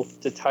vulnerable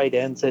to tight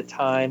ends at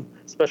time,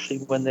 especially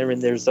when they're in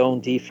their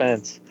zone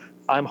defense.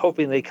 I'm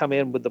hoping they come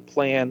in with the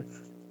plan,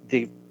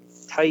 the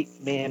tight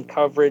man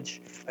coverage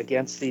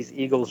against these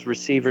Eagles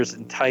receivers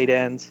and tight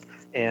ends.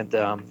 And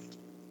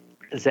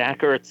Zach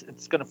Ertz,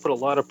 it's going to put a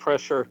lot of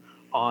pressure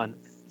on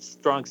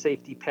strong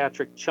safety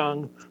Patrick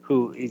Chung,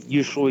 who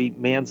usually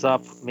mans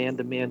up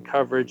man-to-man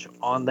coverage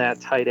on that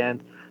tight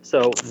end.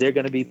 So they're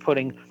going to be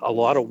putting a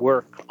lot of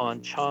work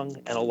on Chung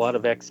and a lot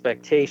of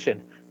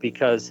expectation,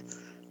 because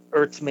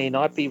Ertz may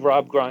not be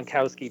Rob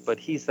Gronkowski, but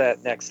he's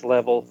that next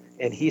level,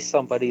 and he's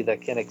somebody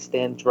that can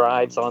extend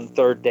drives on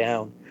third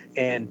down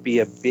and be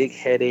a big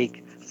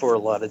headache for a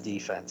lot of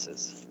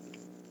defenses.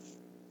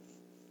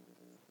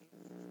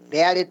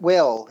 That it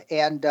will.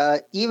 And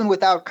even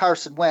without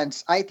Carson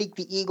Wentz, I think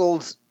the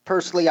Eagles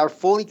personally are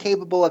fully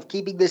capable of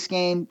keeping this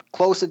game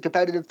close and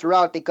competitive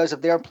throughout because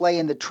of their play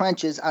in the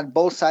trenches on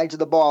both sides of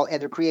the ball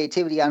and their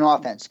creativity on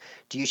offense.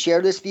 Do you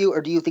share this view,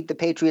 or do you think the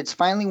Patriots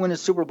finally win a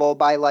Super Bowl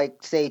by,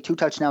 say, 2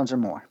 touchdowns or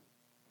more?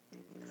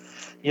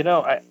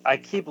 I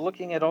keep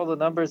looking at all the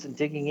numbers and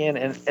digging in,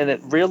 and it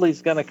really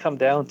is going to come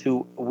down to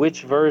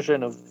which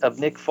version of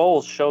Nick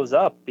Foles shows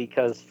up,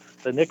 because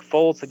the Nick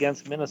Foles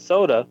against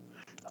Minnesota,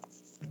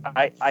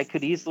 I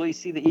could easily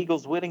see the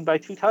Eagles winning by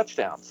 2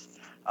 touchdowns.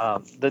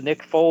 The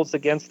Nick Foles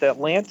against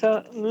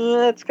Atlanta,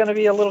 it's going to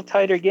be a little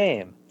tighter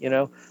game.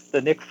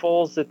 The Nick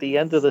Foles at the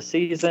end of the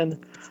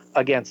season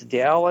against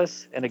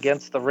Dallas and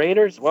against the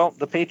Raiders, well,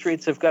 the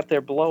Patriots have got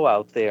their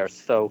blowout there.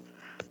 So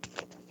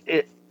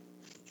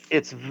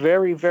it's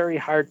very, very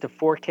hard to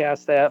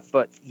forecast that.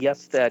 But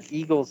yes, that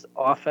Eagles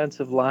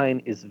offensive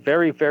line is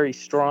very, very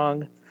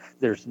strong.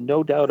 There's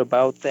no doubt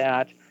about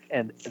that.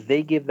 And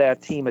they give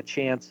that team a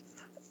chance,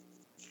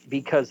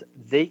 because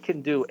they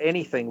can do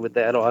anything with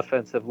that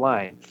offensive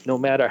line, no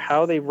matter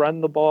how they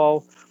run the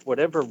ball,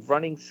 whatever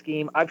running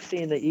scheme. I've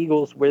seen the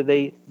Eagles where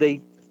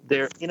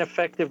they're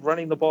ineffective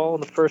running the ball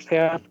in the first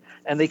half,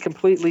 and they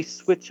completely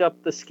switch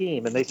up the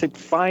scheme. And they say,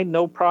 fine,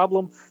 no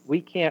problem.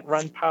 We can't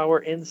run power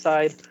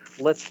inside.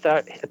 Let's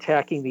start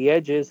attacking the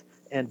edges,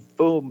 and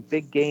boom,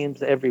 big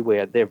games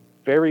everywhere. They're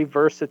very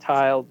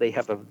versatile. They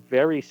have a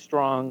very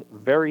strong,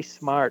 very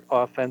smart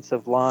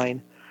offensive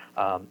line.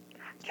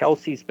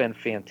 Kelsey's been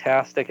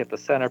fantastic at the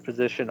center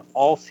position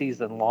all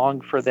season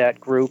long for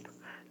that group.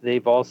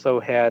 They've also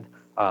had,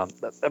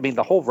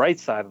 the whole right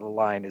side of the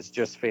line is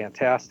just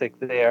fantastic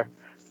there.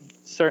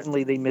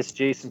 Certainly they miss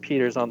Jason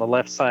Peters on the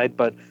left side,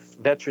 but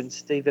veteran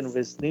Steven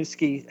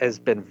Wisniewski has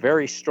been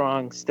very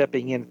strong,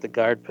 stepping in at the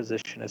guard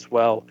position as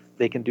well.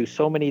 They can do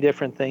so many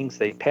different things.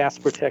 They pass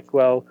protect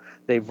well.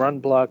 They run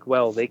block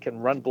well. They can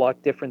run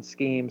block different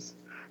schemes.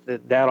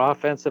 That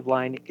offensive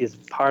line is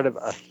part of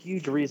a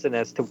huge reason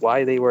as to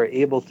why they were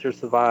able to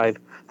survive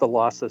the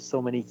loss of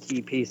so many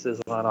key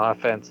pieces on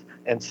offense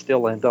and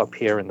still end up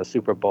here in the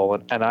Super Bowl.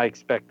 And I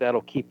expect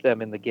that'll keep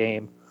them in the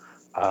game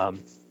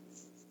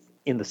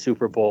in the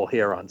Super Bowl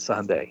here on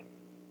Sunday.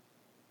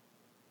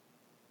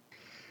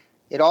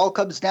 It all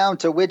comes down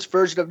to which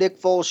version of Nick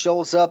Foles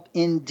shows up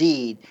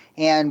indeed.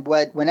 And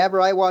whenever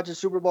I watch a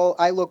Super Bowl,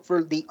 I look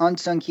for the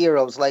unsung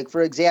heroes. Like,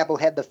 for example,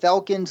 had the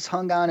Falcons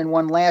hung on and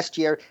won last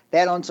year,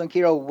 that unsung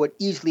hero would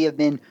easily have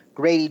been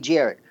Grady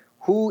Jarrett.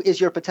 Who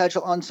is your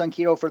potential unsung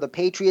hero for the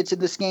Patriots in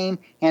this game?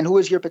 And who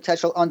is your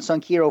potential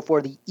unsung hero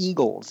for the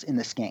Eagles in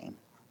this game?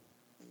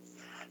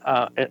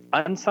 An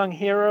unsung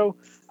hero?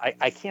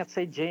 I can't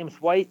say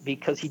James White,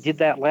 because he did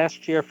that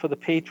last year for the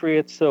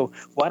Patriots. So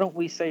why don't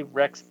we say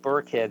Rex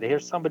Burkhead?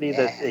 Here's somebody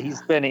that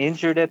he's been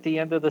injured at the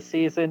end of the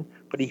season,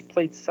 but he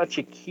played such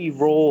a key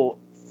role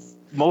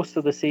most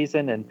of the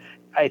season. And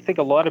I think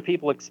a lot of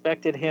people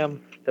expected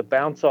him to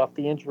bounce off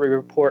the injury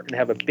report and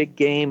have a big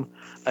game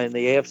in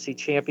the AFC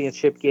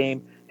Championship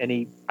game.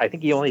 And I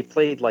think he only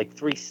played like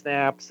 3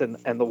 snaps, and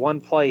the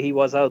one play he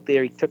was out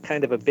there, he took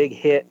kind of a big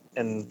hit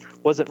and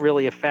wasn't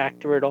really a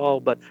factor at all.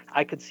 But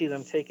I could see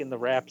them taking the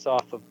wraps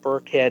off of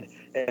Burkhead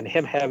and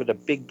him having a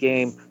big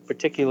game,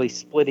 particularly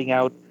splitting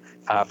out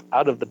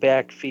of the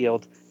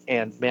backfield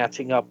and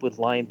matching up with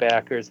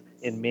linebackers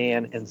in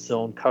man and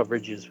zone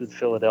coverages with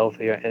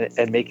Philadelphia,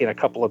 and making a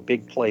couple of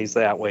big plays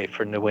that way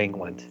for New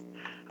England.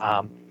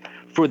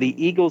 For the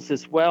Eagles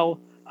as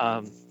well,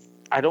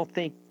 I don't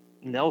think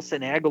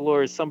Nelson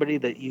Aguilar is somebody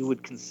that you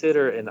would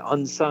consider an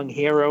unsung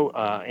hero.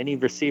 Any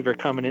receiver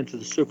coming into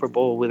the Super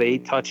Bowl with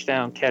 8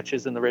 touchdown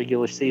catches in the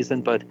regular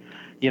season, but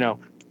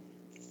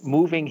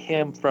moving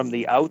him from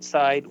the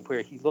outside,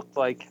 where he looked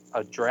like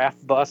a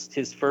draft bust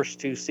his first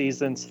 2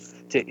 seasons,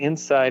 to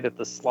inside at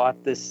the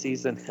slot this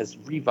season has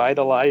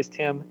revitalized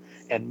him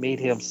and made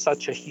him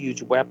such a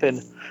huge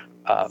weapon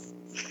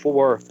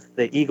for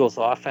the Eagles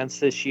offense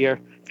this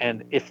year.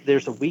 And if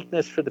there's a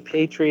weakness for the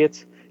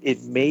Patriots,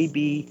 it may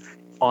be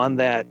on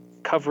that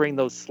covering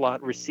those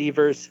slot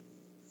receivers.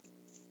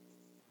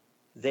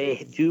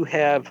 They do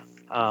have,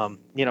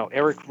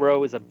 Eric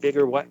Rowe is a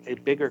bigger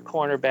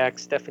cornerback.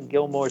 Stephen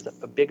Gilmore is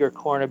a bigger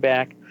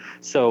cornerback.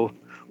 So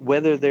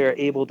whether they're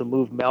able to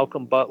move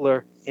Malcolm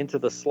Butler into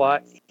the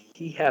slot,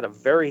 he had a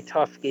very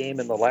tough game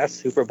in the last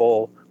Super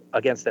Bowl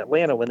against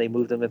Atlanta when they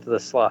moved him into the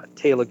slot.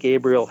 Taylor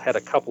Gabriel had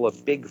a couple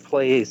of big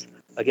plays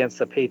against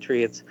the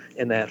Patriots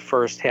in that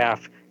first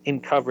half in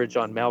coverage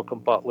on Malcolm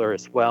Butler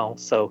as well.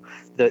 So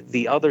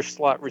the other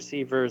slot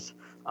receivers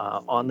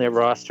on their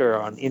roster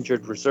are on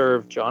injured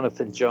reserve.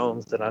 Jonathan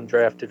Jones, an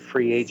undrafted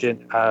free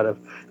agent out of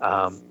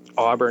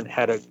Auburn,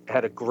 had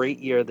a great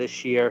year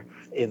this year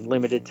in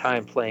limited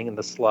time playing in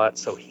the slot,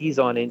 so he's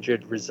on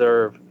injured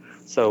reserve.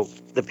 So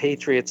the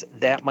Patriots,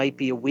 that might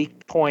be a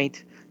weak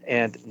point,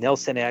 and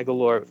Nelson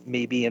Aguilar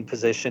may be in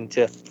position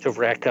to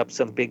rack up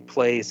some big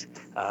plays,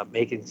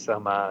 making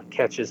some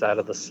catches out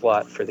of the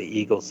slot for the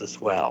Eagles as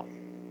well.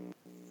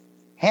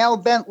 Hal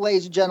Bent,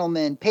 ladies and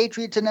gentlemen,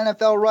 Patriots and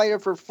NFL writer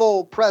for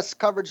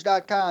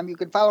FullPressCoverage.com. You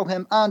can follow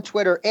him on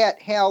Twitter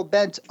at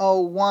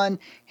HalBent01.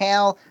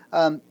 Hal,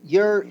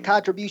 your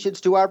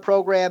contributions to our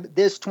program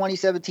this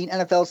 2017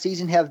 NFL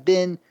season have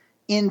been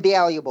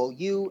invaluable.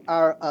 You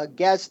are a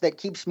guest that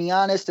keeps me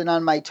honest and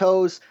on my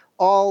toes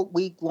all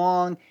week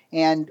long,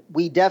 and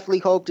we definitely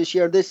hope to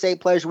share this same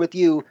pleasure with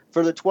you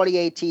for the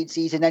 2018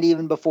 season and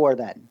even before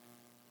then.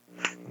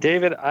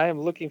 David, I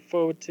am looking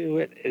forward to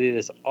it. It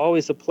is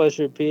always a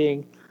pleasure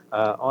being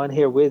on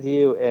here with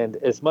you. And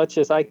as much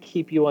as I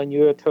keep you on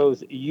your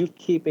toes, you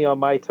keep me on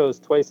my toes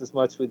twice as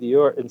much with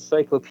your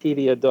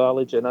encyclopedia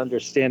knowledge and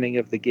understanding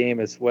of the game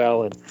as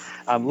well. And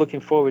I'm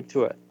looking forward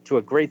to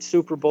a great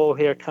Super Bowl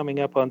here coming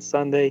up on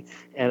Sunday,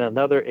 and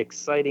another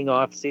exciting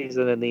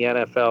offseason in the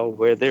NFL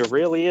where there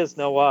really is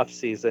no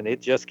offseason.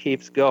 It just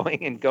keeps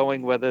going and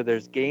going, whether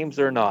there's games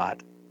or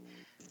not.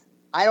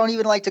 I don't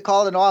even like to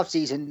call it an off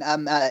season.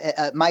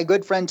 My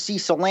good friend C.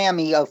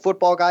 Salami of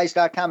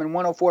footballguys.com and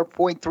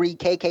 104.3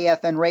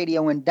 KKFN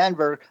radio in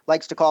Denver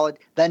likes to call it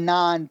the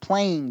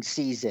non-playing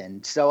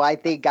season. So I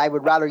think I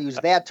would rather use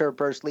that term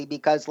personally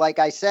because, like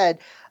I said,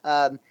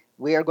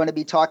 we are going to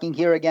be talking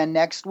here again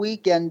next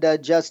week, and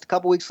just a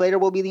couple weeks later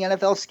will be the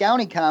NFL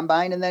Scouting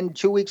Combine, and then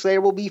 2 weeks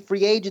later will be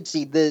free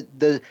agency.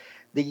 The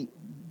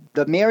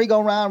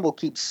merry-go-round will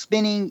keep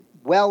spinning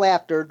well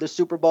after the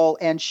Super Bowl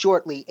and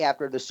shortly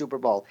after the Super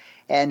Bowl.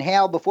 And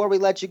Hal, before we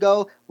let you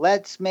go,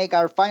 let's make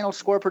our final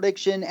score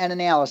prediction and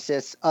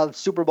analysis of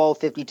Super Bowl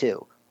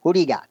 52. Who do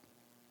you got?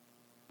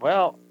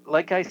 Well,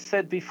 like I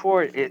said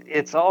before,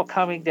 it's all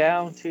coming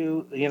down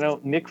to,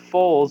 Nick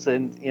Foles,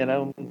 and,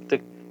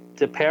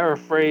 to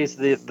paraphrase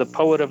the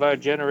poet of our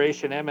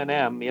generation,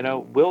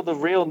 Eminem, will the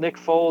real Nick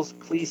Foles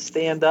please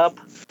stand up?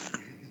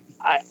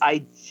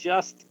 I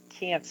just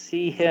can't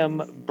see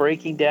him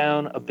breaking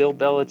down a Bill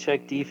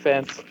Belichick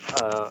defense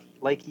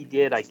like he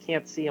did. I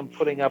can't see him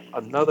putting up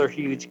another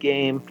huge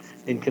game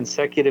in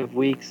consecutive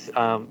weeks.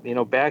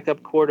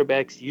 Backup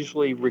quarterbacks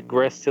usually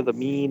regress to the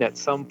mean at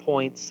some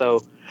point.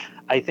 So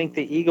I think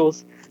the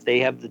Eagles, they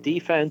have the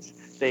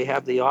defense, they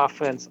have the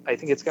offense. I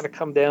think it's going to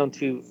come down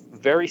to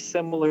very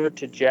similar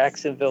to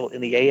Jacksonville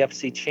in the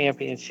AFC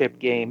Championship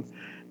game.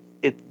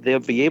 They'll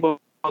be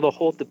able to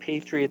hold the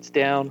Patriots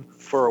down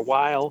for a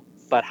while,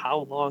 but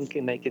how long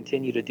can they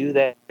continue to do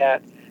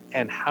that?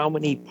 And how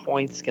many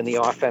points can the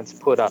offense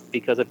put up?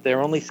 Because if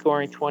they're only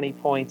scoring 20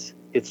 points,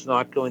 it's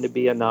not going to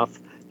be enough.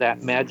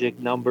 That magic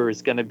number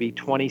is going to be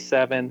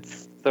 27,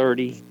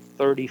 30,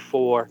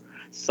 34,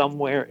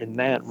 somewhere in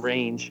that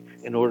range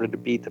in order to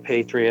beat the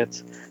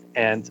Patriots.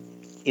 And,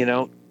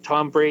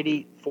 Tom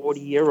Brady,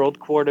 40-year-old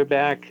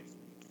quarterback,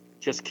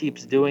 just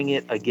keeps doing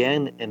it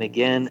again and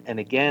again and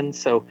again.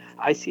 So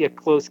I see a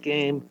close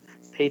game.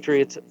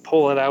 Patriots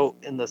pull it out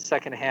in the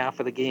second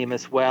half of the game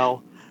as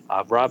well.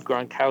 Rob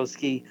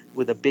Gronkowski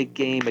with a big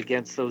game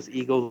against those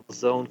Eagles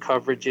zone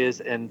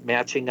coverages and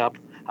matching up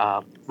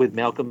with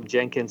Malcolm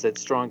Jenkins at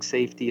strong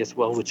safety as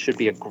well, which should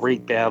be a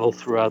great battle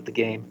throughout the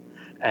game.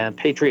 And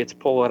Patriots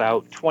pull it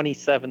out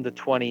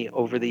 27-20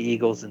 over the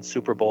Eagles in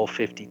Super Bowl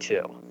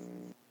 52.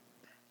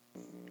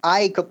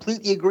 I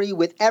completely agree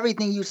with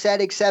everything you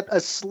said, except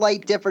a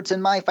slight difference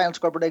in my final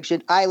score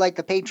prediction. I like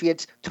the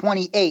Patriots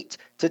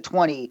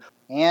 28-20.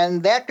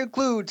 And that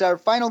concludes our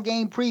final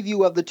game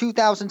preview of the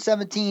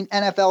 2017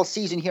 NFL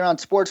season here on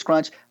Sports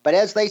Crunch. But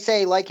as they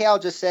say, like Hal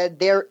just said,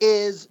 there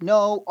is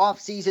no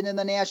offseason in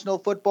the National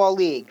Football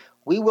League.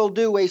 We will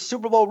do a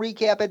Super Bowl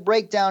recap and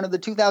breakdown of the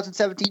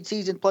 2017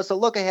 season, plus a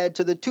look ahead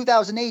to the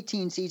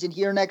 2018 season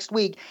here next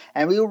week.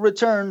 And we will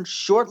return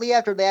shortly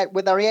after that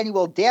with our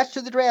annual Dash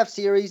to the Draft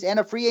series and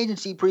a free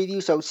agency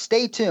preview, so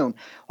stay tuned.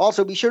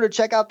 Also, be sure to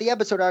check out the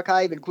episode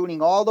archive,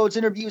 including all those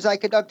interviews I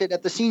conducted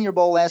at the Senior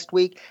Bowl last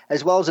week,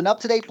 as well as an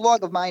up-to-date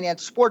blog of mine at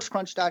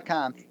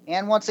sportscrunch.com.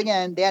 And once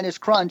again, that is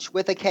Crunch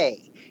with a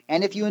K.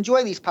 And if you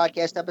enjoy these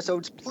podcast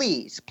episodes,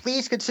 please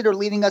consider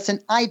leaving us an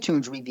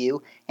iTunes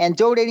review and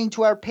donating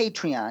to our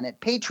Patreon at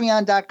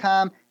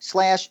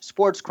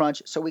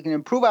patreon.com/sportscrunch so we can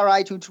improve our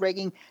iTunes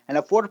ranking and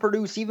afford to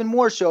produce even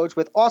more shows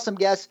with awesome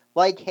guests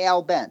like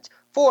Hal Bent.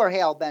 For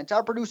Hal Bent,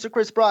 our producer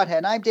Chris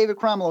Broadhead, I'm David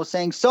Cromwell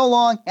saying so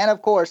long, and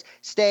of course,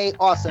 stay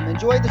awesome.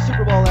 Enjoy the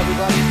Super Bowl,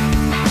 everybody.